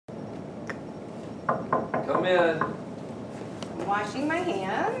Come in. I'm washing my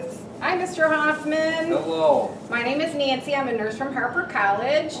hands. Hi, Mr. Hoffman. Hello. My name is Nancy. I'm a nurse from Harper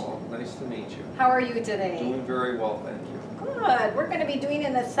College. Oh, nice to meet you. How are you today? Doing very well, thank you. Good. We're going to be doing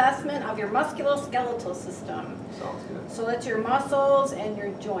an assessment of your musculoskeletal system. Sounds good. So that's your muscles and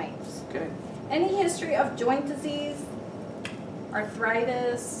your joints. Okay. Any history of joint disease?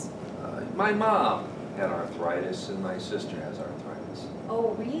 Arthritis? My mom had arthritis and my sister has arthritis.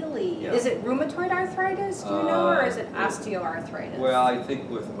 Oh, really? Yeah. Is it rheumatoid arthritis, do you know, or is it osteoarthritis? Well, I think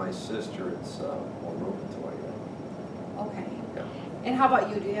with my sister it's more rheumatoid. Okay. Yeah. And how about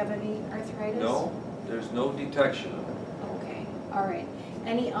you? Do you have any arthritis? No, there's no detection of it. Okay, all right.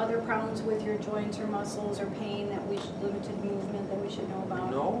 Any other problems with your joints or muscles or pain that limited movement that we should know about?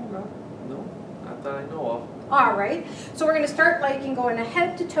 No, not that I know of. All right, so we're going to start like in going a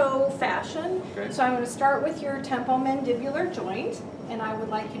head to toe fashion. Okay. So I'm going to start with your temporomandibular joint, and I would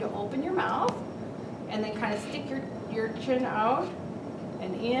like you to open your mouth and then kind of stick your chin out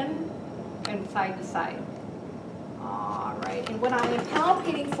and in and side to side. All right, and what I am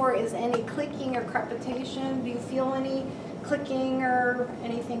palpating for is any clicking or crepitation. Do you feel any clicking or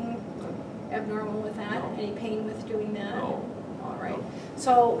anything abnormal with that? No. Any pain with doing that? No. All right. No.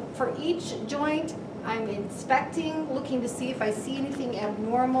 So for each joint, I'm inspecting, looking to see if I see anything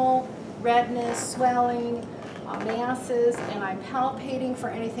abnormal, redness, swelling, masses, and I'm palpating for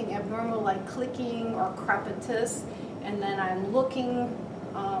anything abnormal like clicking or crepitus. And then I'm looking,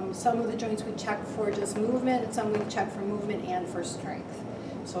 some of the joints we check for just movement, and some we check for movement and for strength.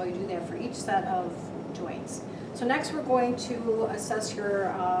 So I do that for each set of joints. So next we're going to assess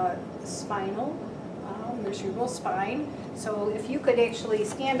your spinal, your cerebral spine. So if you could actually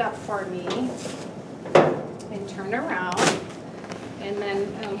stand up for me and turn around, and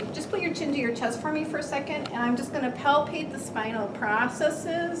then just put your chin to your chest for me for a second, and I'm just going to palpate the spinal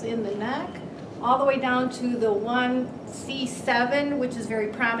processes in the neck all the way down to the 1C7, which is very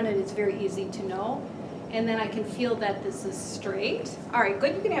prominent. It's very easy to know. And then I can feel that this is straight. All right,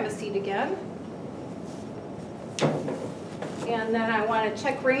 good. You can have a seat again. And then I want to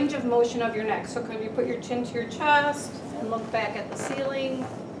check range of motion of your neck. So can you put your chin to your chest and look back at the ceiling,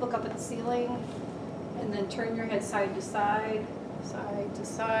 look up at the ceiling, and then turn your head side to side,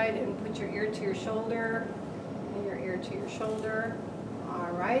 and put your ear to your shoulder, and your ear to your shoulder.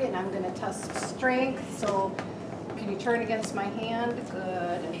 All right, and I'm going to test strength. So can you turn against my hand?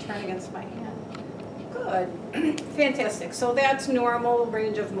 Good, and turn against my hand. Good, fantastic. So that's normal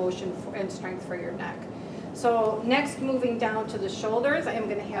range of motion and strength for your neck. So next, moving down to the shoulders, I'm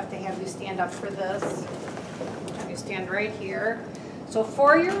going to have you stand up for this. Have you stand right here. So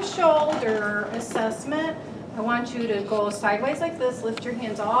for your shoulder assessment, I want you to go sideways like this, lift your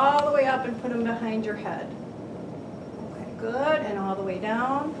hands all the way up and put them behind your head. Okay, good, and all the way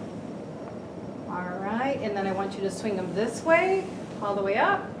down. All right, and then I want you to swing them this way, all the way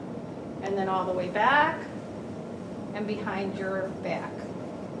up, and then all the way back, and behind your back.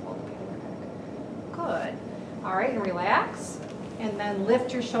 Good. All right, and relax. And then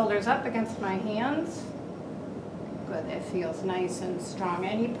lift your shoulders up against my hands. Good, that feels nice and strong.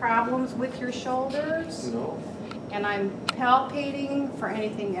 Any problems with your shoulders? No. And I'm palpating for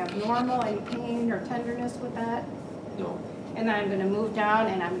anything abnormal, any pain or tenderness with that. No. And then I'm going to move down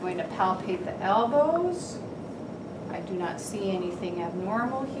and I'm going to palpate the elbows. I do not see anything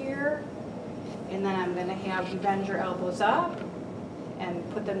abnormal here. And then I'm going to have you bend your elbows up and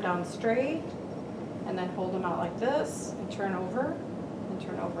put them down straight. And then hold them out like this, and turn over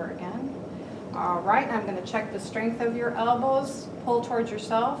again. All right, I'm going to check the strength of your elbows. Pull towards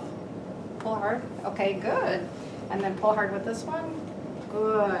yourself. Pull hard. Okay, good. And then pull hard with this one.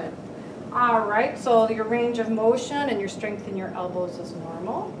 Good. All right, so your range of motion and your strength in your elbows is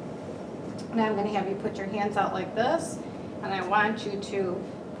normal. Now I'm going to have you put your hands out like this, and I want you to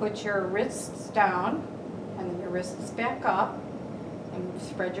put your wrists down, and then your wrists back up, and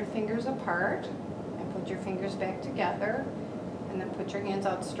spread your fingers apart. Put your fingers back together, and then put your hands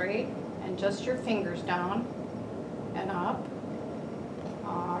out straight, and just your fingers down and up.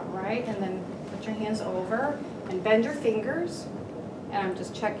 All right, and then put your hands over and bend your fingers. And I'm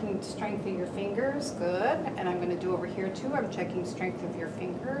just checking the strength of your fingers. Good. And I'm going to do over here too. I'm checking strength of your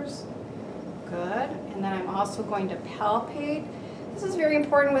fingers. Good. And then I'm also going to palpate. This is very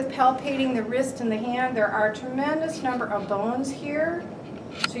important with palpating the wrist and the hand. There are a tremendous number of bones here.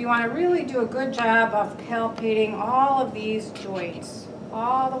 So you want to really do a good job of palpating all of these joints,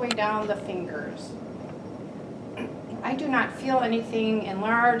 all the way down the fingers. I do not feel anything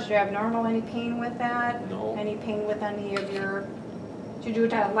enlarged or abnormal. Any pain with that? No. Any pain with any of your, do you do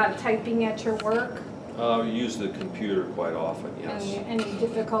a lot of typing at your work? Use the computer quite often, yes. Any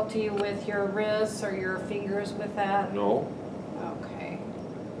difficulty with your wrists or your fingers with that? No? Okay.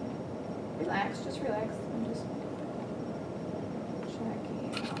 Relax, just relax. I'm just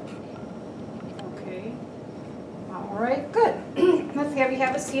checking. Okay. All right, good. Let's have you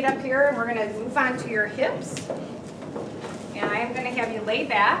have a seat up here, and we're going to move on to your hips. And I am going to have you lay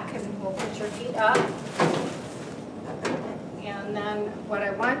back, and we'll put your feet up. And then what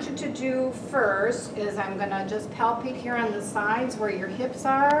I want you to do first is I'm going to just palpate here on the sides where your hips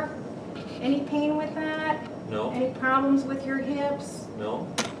are. Any pain with that? No. Any problems with your hips? No?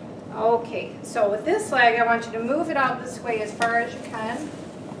 Okay, so with this leg, I want you to move it out this way as far as you can.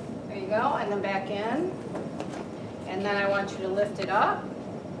 There you go, and then back in. And then I want you to lift it up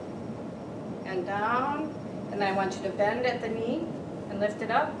and down. And then I want you to bend at the knee and lift it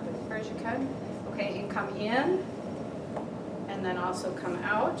up as far as you can. Okay, and come in. And then also come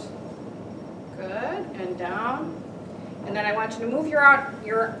out. Good, and down. And then I want you to move your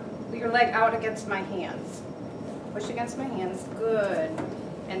leg out against my hands. Push against my hands, good.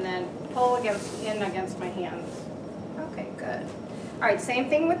 And then pull in against my hands. Okay, good. All right, same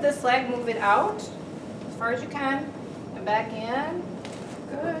thing with this leg. Move it out as far as you can. And back in,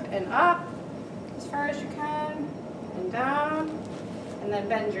 good. And up as far as you can. And down. And then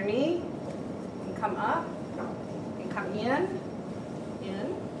bend your knee. And come up. And come in.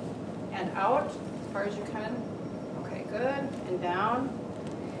 And out as far as you can. Okay, good. And down.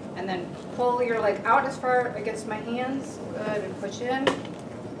 And then pull your leg out as far against my hands. Good. And push in.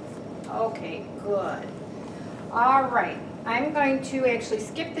 Okay, good. All right. I'm going to actually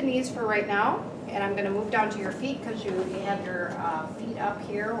skip the knees for right now. And I'm going to move down to your feet because you have your feet up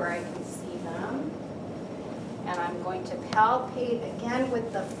here where I can see them. And I'm going to palpate again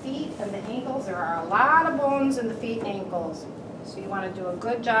with the feet and the ankles. There are a lot of bones in the feet and ankles. So you want to do a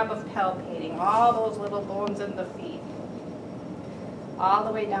good job of palpating all those little bones in the feet. All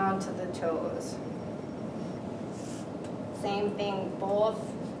the way down to the toes. Same thing, both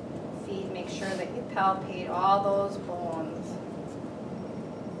feet. Make sure that you palpate all those bones.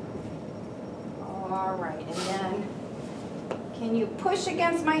 All right, and then can you push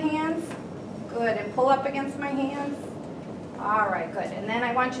against my hands? Good, and pull up against my hands. All right, good. And then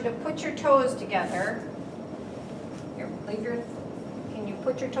I want you to put your toes together. Here, can you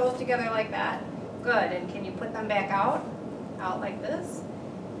put your toes together like that? Good, and can you put them back out? Out like this.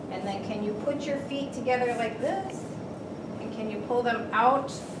 And then can you put your feet together like this? And can you pull them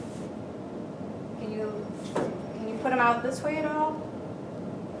out? Can you put them out this way at all?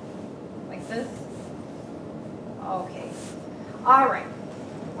 Like this? Okay. All right.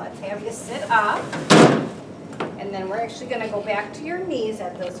 Let's have you sit up. And then we're actually going to go back to your knees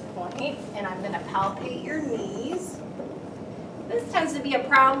at this point, and I'm going to palpate your knees. This tends to be a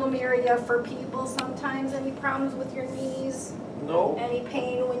problem area for people sometimes. Any problems with your knees? No. Any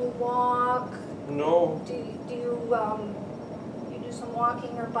pain when you walk? No. Do you do some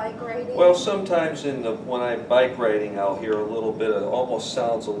walking or bike riding? Well, sometimes when I'm bike riding, I'll hear a little bit of, almost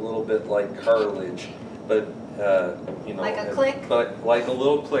sounds a little bit like cartilage, but you know. Like a click? But like a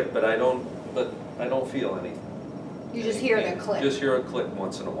little click, but I don't feel any. You just hear the click? Just hear a click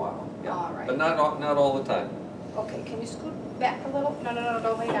once in a while. Yeah. All right. But not all the time. Okay, can you scoot back a little? No,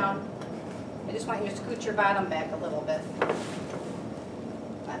 don't lay down. I just want you to scoot your bottom back a little bit.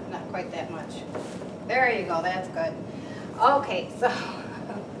 Not quite that much. There you go, that's good. Okay, so,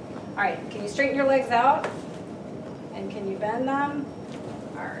 all right, can you straighten your legs out? And can you bend them?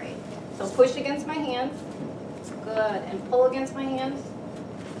 All right, so push against my hands. Good, and pull against my hands.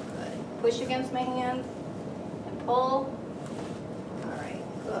 Good, push against my hands. And pull. All right,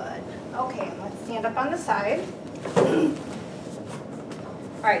 good. Okay, let's stand up on the side.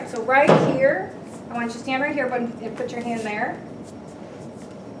 All right, so right here, I want you to stand right here, but put your hand there.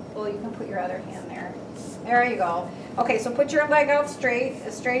 Well, you can put your other hand there. There you go. Okay, so put your leg out straight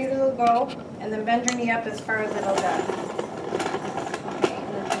as it'll go, and then bend your knee up as far as it'll bend. Okay,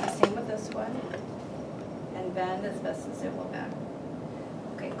 and then do the same with this one. And bend as best as it will bend.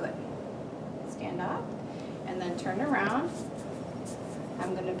 Okay, good. Stand up, and then turn around.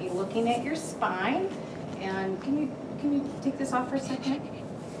 I'm going to be looking at your spine, and can you take this off for a second?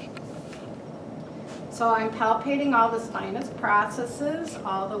 So I'm palpating all the spinous processes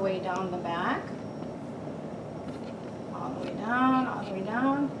all the way down the back. All the way down, all the way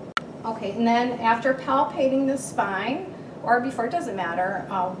down. Okay, and then after palpating the spine, or before, it doesn't matter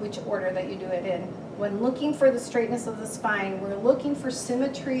which order that you do it in, when looking for the straightness of the spine, we're looking for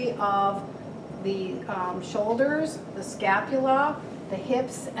symmetry of the shoulders, the scapula, the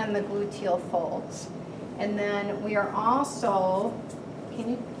hips, and the gluteal folds. And then we are also, can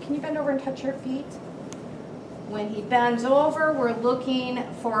you bend over and touch your feet? When he bends over, we're looking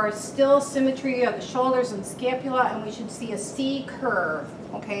for still symmetry of the shoulders and scapula, and we should see a C curve.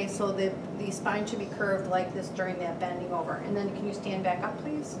 Okay, so the spine should be curved like this during that bending over. And then can you stand back up,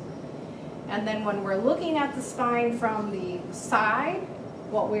 please? And then when we're looking at the spine from the side,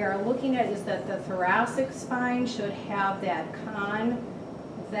 what we are looking at is that the thoracic spine should have that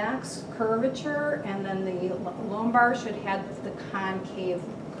convex curvature, and then the lumbar should have the concave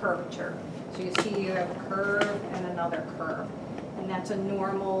curvature. So you see you have a curve and another curve, and that's a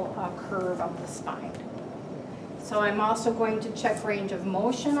normal curve of the spine. So I'm also going to check range of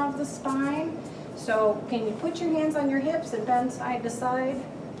motion of the spine. So can you put your hands on your hips and bend side to side?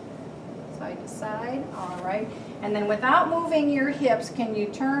 Side to side, all right. And then without moving your hips, can you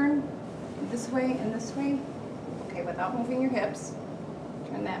turn this way and this way? Okay, without moving your hips.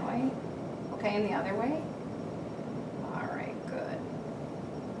 Turn that way. Okay, and the other way. All right, good.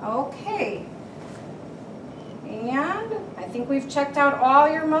 Okay. And I think we've checked out all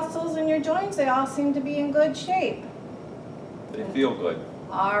your muscles and your joints. They all seem to be in good shape. They feel good.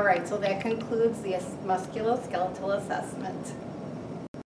 All right, so that concludes the musculoskeletal assessment.